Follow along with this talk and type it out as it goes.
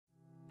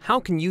How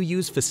can you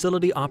use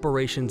facility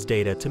operations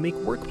data to make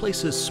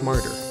workplaces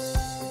smarter?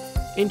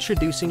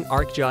 Introducing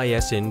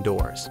ArcGIS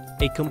Indoors,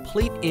 a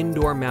complete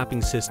indoor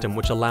mapping system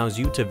which allows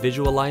you to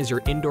visualize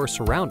your indoor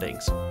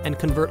surroundings and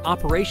convert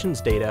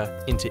operations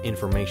data into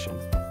information.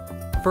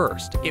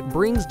 First, it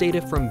brings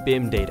data from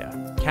BIM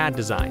data, CAD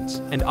designs,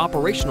 and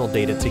operational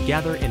data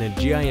together in a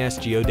GIS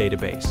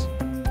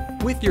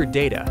geodatabase. With your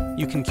data,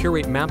 you can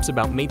curate maps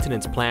about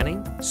maintenance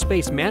planning,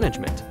 space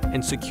management,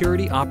 and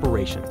security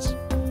operations.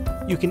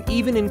 You can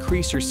even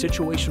increase your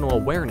situational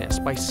awareness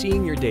by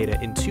seeing your data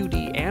in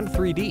 2D and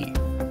 3D.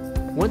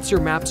 Once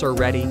your maps are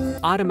ready,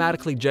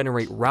 automatically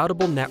generate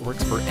routable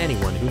networks for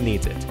anyone who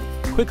needs it.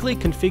 Quickly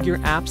configure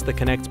apps that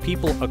connect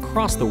people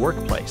across the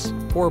workplace,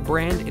 or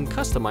brand and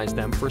customize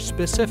them for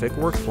specific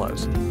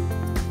workflows.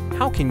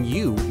 How can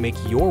you make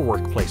your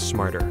workplace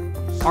smarter?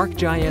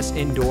 ArcGIS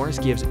Indoors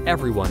gives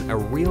everyone a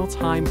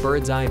real-time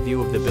bird's-eye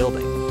view of the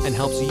building and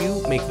helps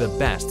you make the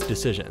best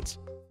decisions.